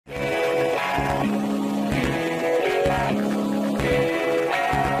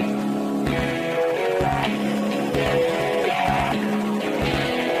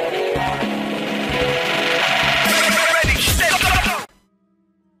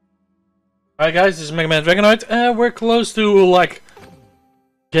Alright guys, this is MegaDragonoid. We're close to like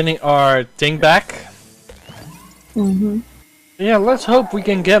getting our thing back. Yeah, let's hope we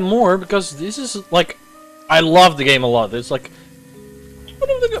can get more, because this is like, I love the game a lot. It's like one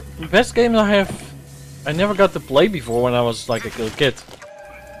of the best games I never got to play before when I was like a little kid.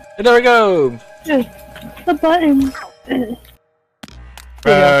 Hey, there we go. The button.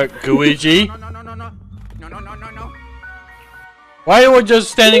 Gooigi. No. Why are we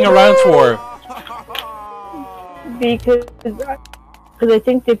just standing around for? Because I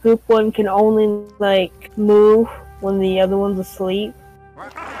think the group one can only like move when the other one's asleep.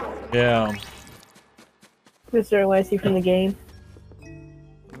 Yeah. That's certain way I see from the game.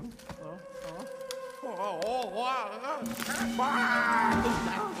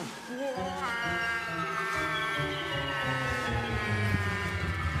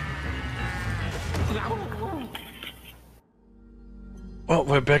 Well,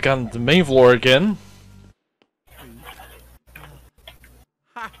 we're back on the main floor again.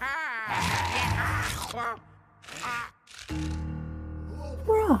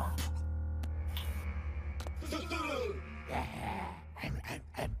 Bro.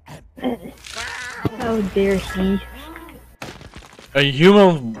 How dare he? A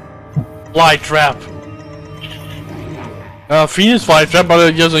human fly trap. Venus fly trap, but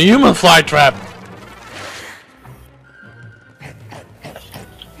it's just a human fly trap.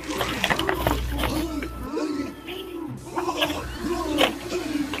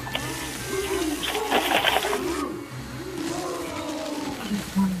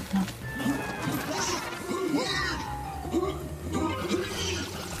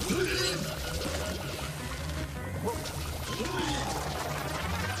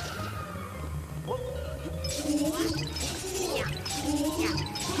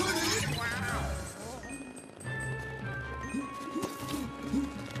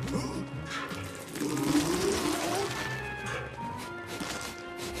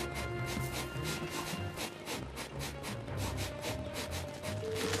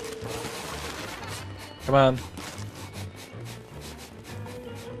 Come on.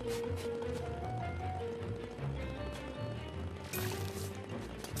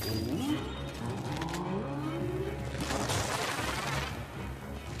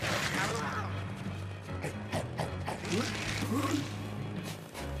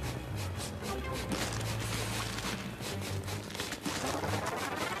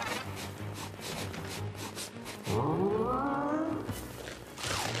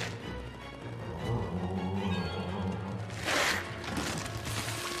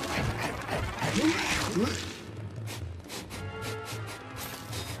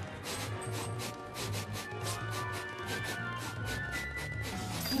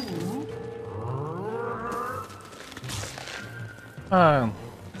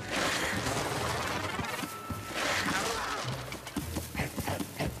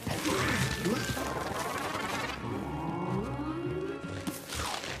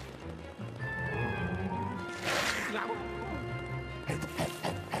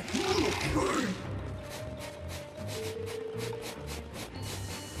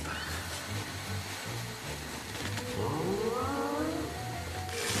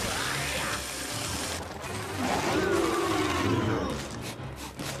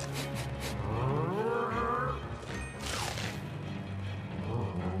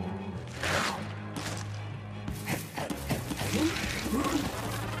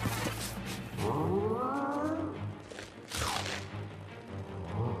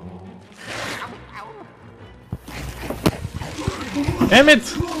 Damn it!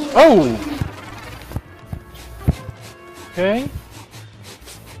 Oh! Okay.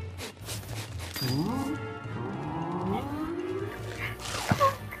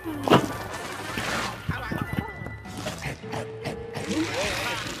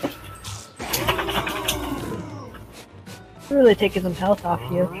 Really taking some health off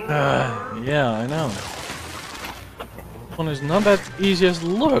you. Yeah, I know. This one is not that easy as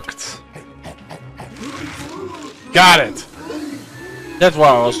looked. Got it! That's what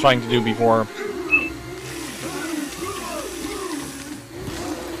I was trying to do before.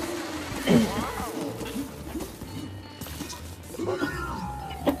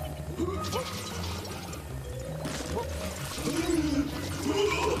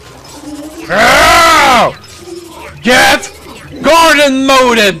 Oh! Get garden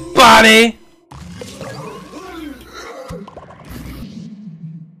moded, buddy!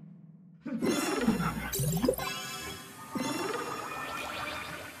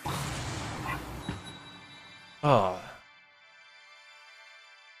 Oh.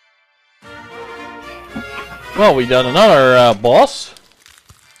 Well, we done another boss.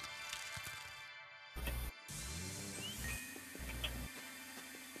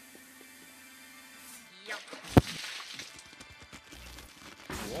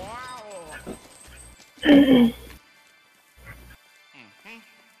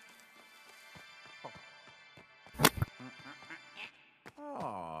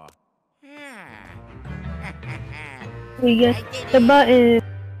 We get the button.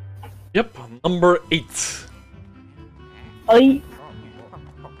 Yep, number 8. I.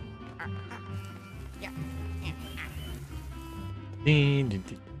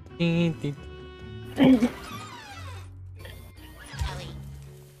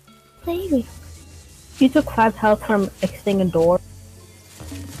 Baby. You took 5 health from exiting a door.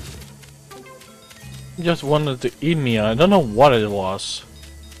 He just wanted to eat me. I don't know what it was.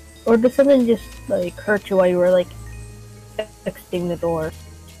 Or did something just like hurt you while you were like exiting the door?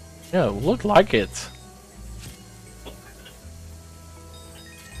 Yeah, it looked like it.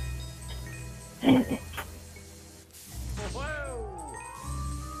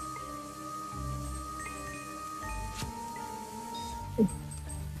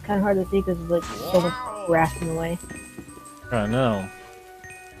 Kind of hard to see because there's like so much grass in the way. I know.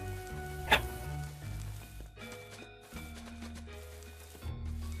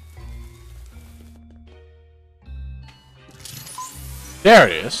 There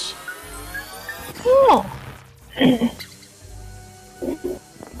it is. Oh.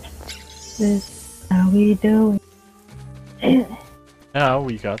 This is how we do it. Now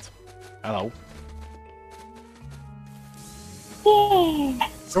we got. Hello. Yeah.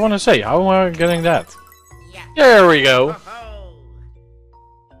 I want to say, how am I getting that? Yeah. There we go.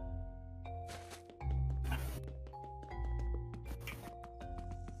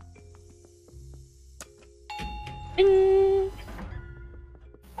 Ding.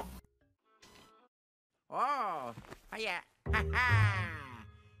 Oh, yeah.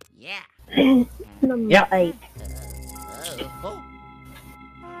 Yeah. Number 8.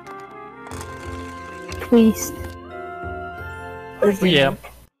 Twist. Oh yeah.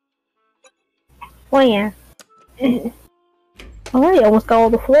 Oh yeah. Oh, I almost got all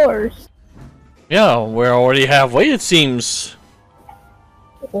the floors. Yeah, we're already halfway it seems.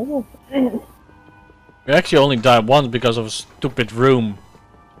 Oh. We actually only died once because of a stupid room.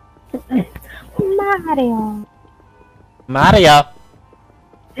 Mario. Mario.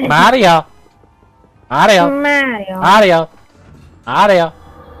 Mario. Mario. Mario. Mario. Mario.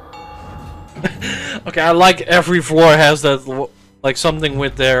 Okay, I like every floor has that, like something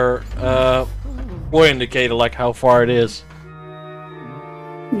with their floor indicator, like how far it is.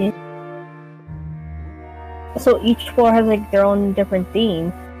 Yeah. So each floor has like their own different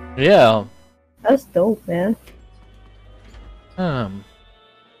theme. Yeah. That's dope, man. Um.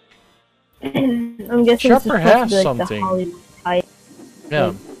 I'm guessing Sharper this is supposed to has be, like, something. the Hollywood type. Yeah.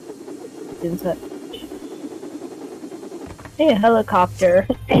 Like, and such. Hey, a helicopter.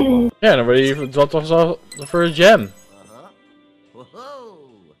 Yeah, nobody even dropped us off the first gem.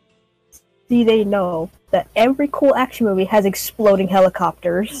 See, they know that every cool action movie has exploding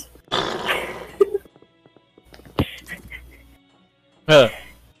helicopters. The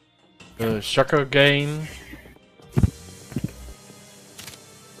sugar game.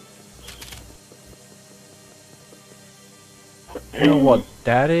 You know what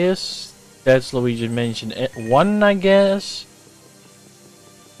that is? That's Luigi mentioned 1, I guess.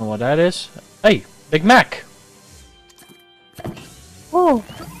 Know what that is? Hey, Big Mac. Oh,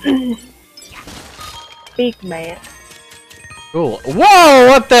 Big man. Cool. Whoa!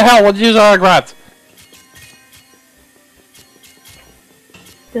 What the hell? What is our grab?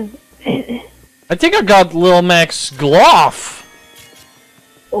 I think I got Lil Mac's glove.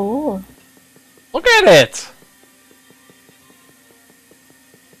 Oh. Look at it.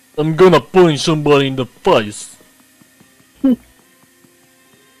 I'm gonna punch somebody in the face.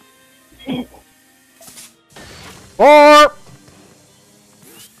 Or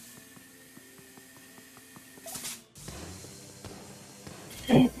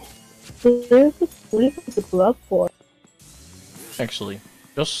What is the glove for? actually,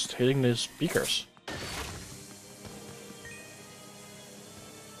 just hitting the speakers.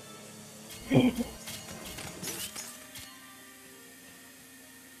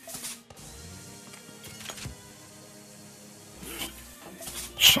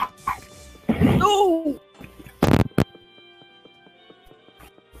 No!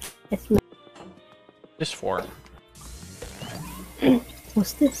 It's me. This for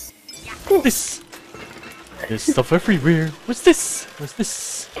What's this? this. There's stuff everywhere. What's this? What's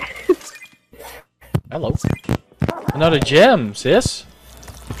this? Hello. Another gem, sis.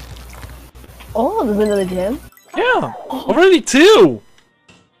 Oh, there's another gem. Yeah, already 2.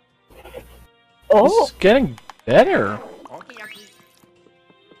 Oh, It's getting better.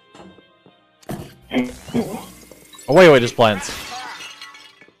 Oh wait, there's plants.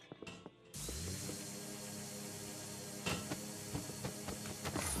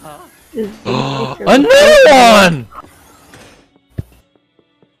 A new one!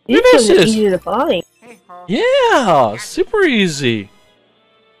 These This are is- easy to find. Yeah, super easy.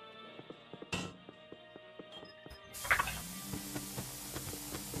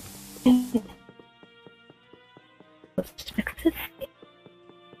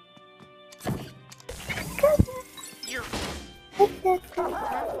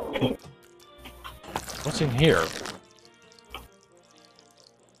 What's in here?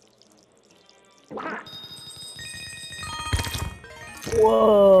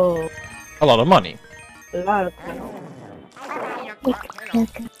 Whoa. A lot of money. A lot of things.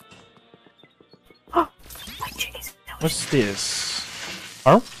 What's this?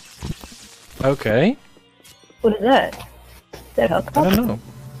 Oh? Okay. What is that? Is that a I helicopter? don't know.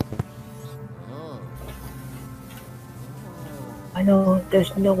 I know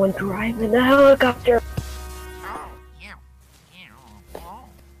there's no one driving the helicopter.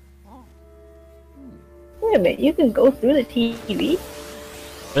 Wait a minute, you can go through the TV?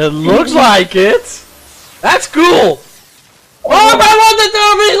 It looks like it. That's cool. Oh, I want the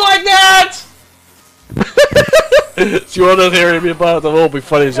movies like that. She wanted to hear me about it. It will be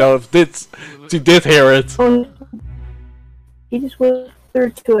funny. So if she did hear it. Oh, he just went through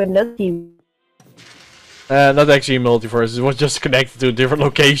to another TV. Not actually a multiverse. It was just connected to a different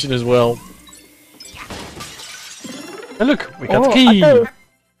location as well. And look, we got the key. Oh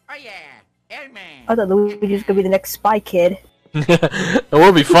yeah, Airman. I thought Luigi was gonna be the next Spy Kid. It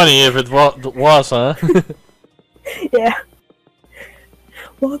would be funny if it was, huh? Yeah.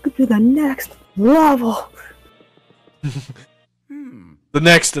 Welcome to the next level. The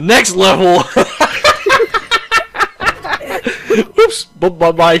next level. Oops, bumped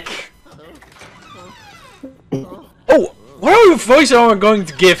my mic. Oh, what are the voice are going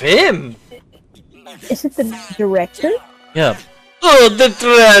to give him? Is it the director? Yeah. Oh, the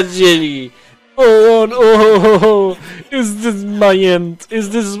tragedy. Oh, no. Is this my end? Is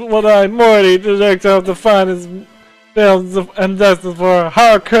this what I'm already director of the finest films and destined for?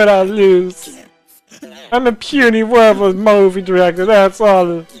 How could I lose? I'm a puny, worthless movie director, that's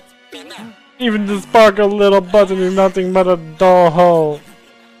all. Even the sparkle little button is nothing but a dull hole.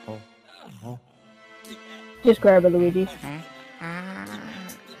 Just grab it, Luigi.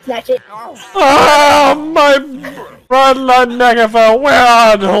 Snatch it. Ah, my bright light megaphone, where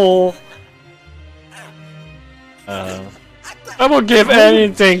are the hole? I will give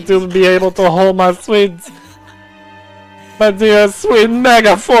anything to be able to hold my dear sweet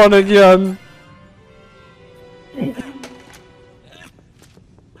megaphone again. I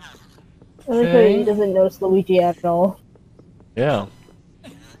like how he doesn't notice Luigi at all. Yeah.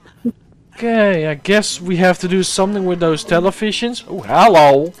 Okay, I guess we have to do something with those televisions. Oh,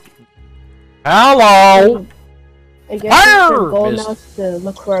 hello. Hello. I guess Fire! the goal now is to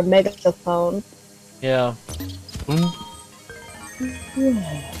look for a megaphone. Yeah.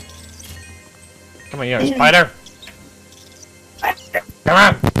 Come here, spider. Come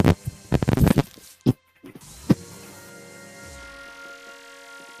on.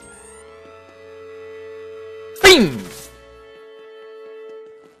 Bing!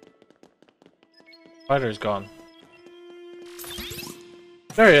 Spider's gone.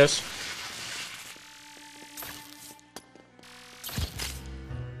 There he is.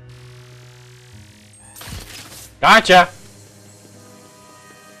 Gotcha!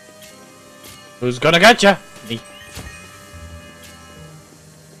 Who's gonna getcha? Me.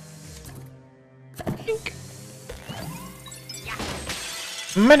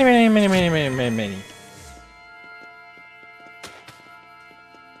 Many.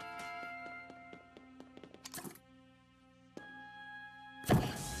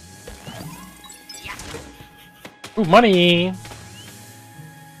 Ooh, money!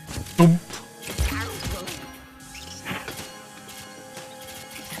 Boom.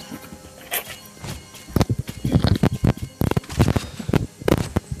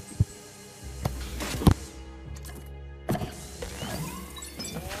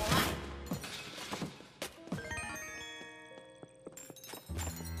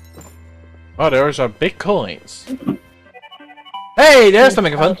 Oh, there's our big coins. Hey, there's the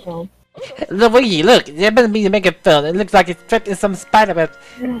megaphone. Luigi, look, there better be the megaphone. It looks like it's trapped in some spider web.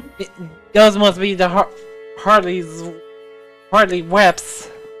 Those must be the Harley webs.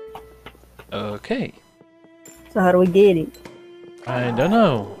 Okay. So how do we get it? I don't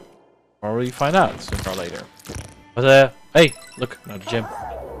know. Or will you find out sooner or later. But hey, look, another gem.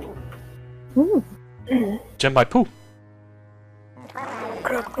 Ooh. Gem by poo.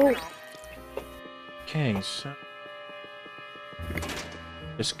 Cool. Okay, so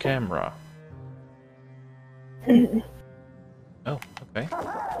this camera. Oh, okay.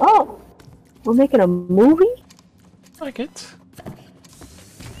 Oh, we're making a movie? Like it.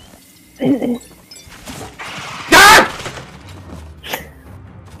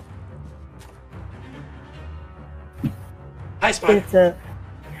 Hi, Spy. It's a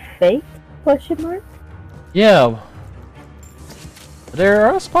fake? Question mark? Yeah. There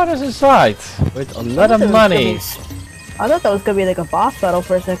are spiders inside with a lot of money. I thought that was gonna be like a boss battle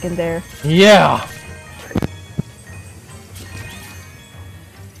for a second there. Yeah.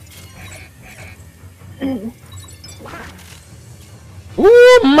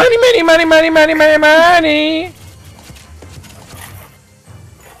 Ooh, money, money, money, money, money, money, money.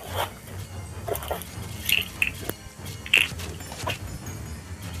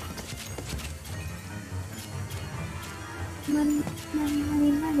 Money, money,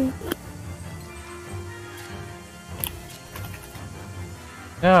 money, money.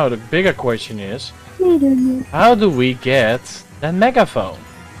 Now the bigger question is, how do we get that megaphone?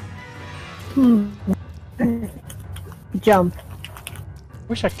 Jump.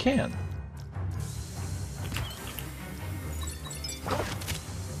 Wish I can.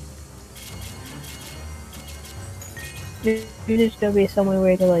 There's gonna be some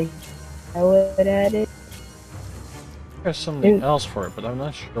way to like throw it at it. There's something else for it, but I'm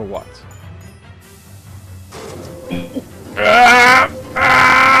not sure what.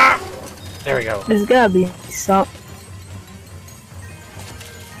 There we go. There's gotta be some.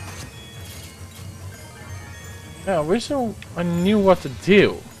 Yeah, I wish I knew what to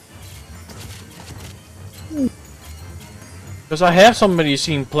do. Because I have somebody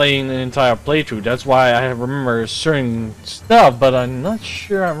seen playing an entire playthrough, that's why I remember certain stuff, but I'm not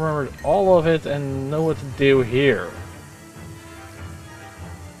sure I remembered all of it and know what to do here.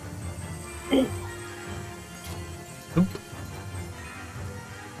 Oop.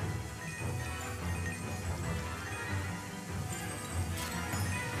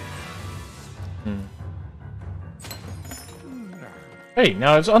 Hey,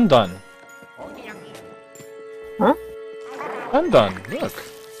 now it's undone. Huh? Undone, look.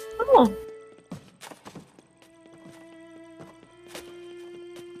 Oh.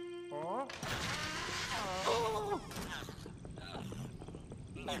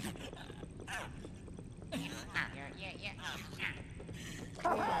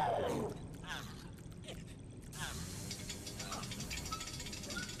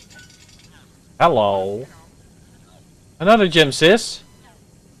 Hello. Another gem, sis.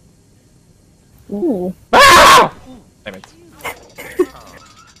 Ooh. Ah! Damn it.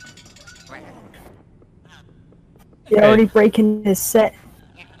 You're already breaking his set.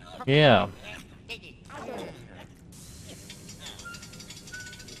 Yeah.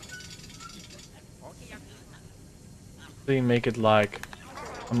 Do you make it like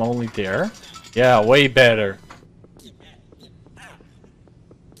I'm only there? Yeah, way better.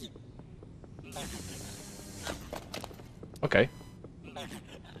 Okay.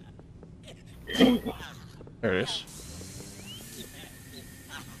 There it is.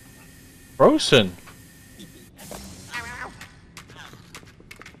 Frozen.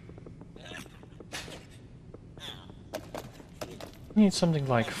 We need something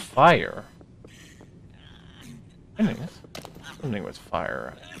like fire. Anything. Something with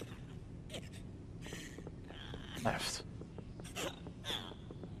fire. Left.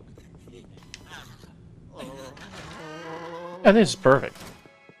 Yeah, this is perfect.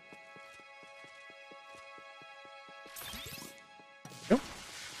 Yep.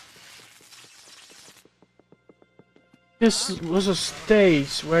 This was a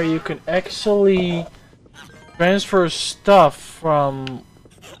stage where you can actually transfer stuff from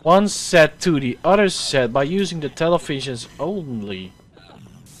one set to the other set by using the televisions only.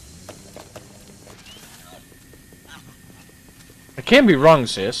 I can't be wrong,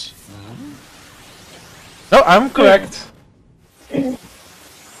 sis. No, I'm correct.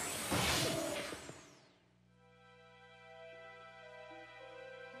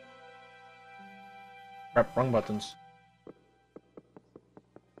 Crap, wrong buttons.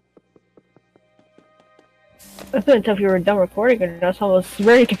 I couldn't tell if you were done recording or not, so I was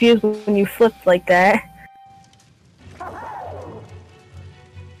very confused when you flipped like that.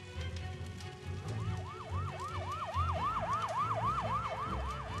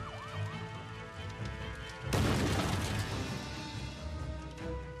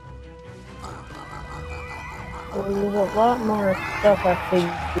 Well, there's a lot more stuff actually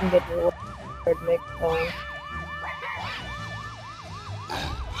you can get your word mixed on.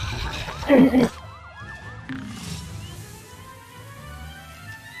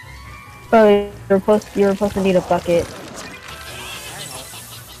 Oh, you're supposed to need a bucket.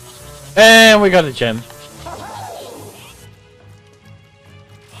 And we got a gem.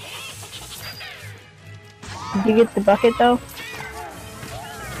 Did you get the bucket though?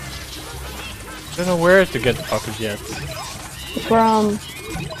 I don't know where to get the bucket yet. From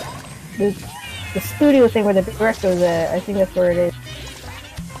the studio thing where the brick was at. I think that's where it is.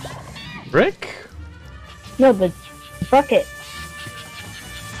 Brick? No, the bucket.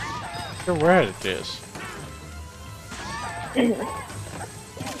 I don't know where it is.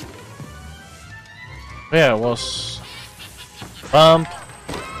 Yeah, it was bump,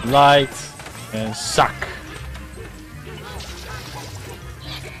 light, and suck.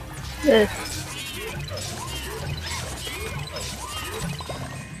 This.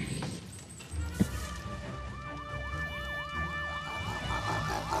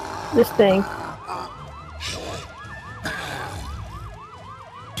 This thing.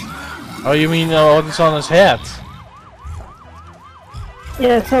 Oh, you mean what's on his head?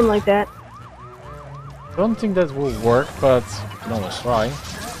 Yeah, something like that. I don't think that will work, but no, let's try.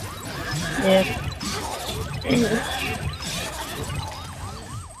 Yeah.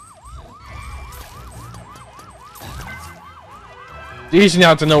 It's easy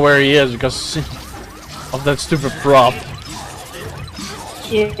now to know where he is because of that stupid prop.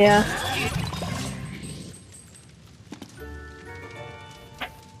 Yeah.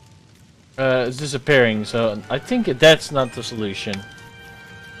 It's disappearing, so I think that's not the solution.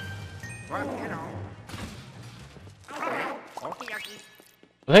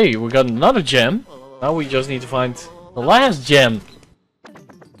 But hey, we got another gem. Now we just need to find the last gem.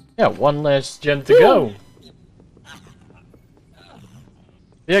 Yeah, one last gem to go.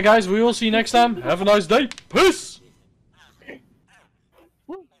 Yeah, guys, we will see you next time. Have a nice day. Peace!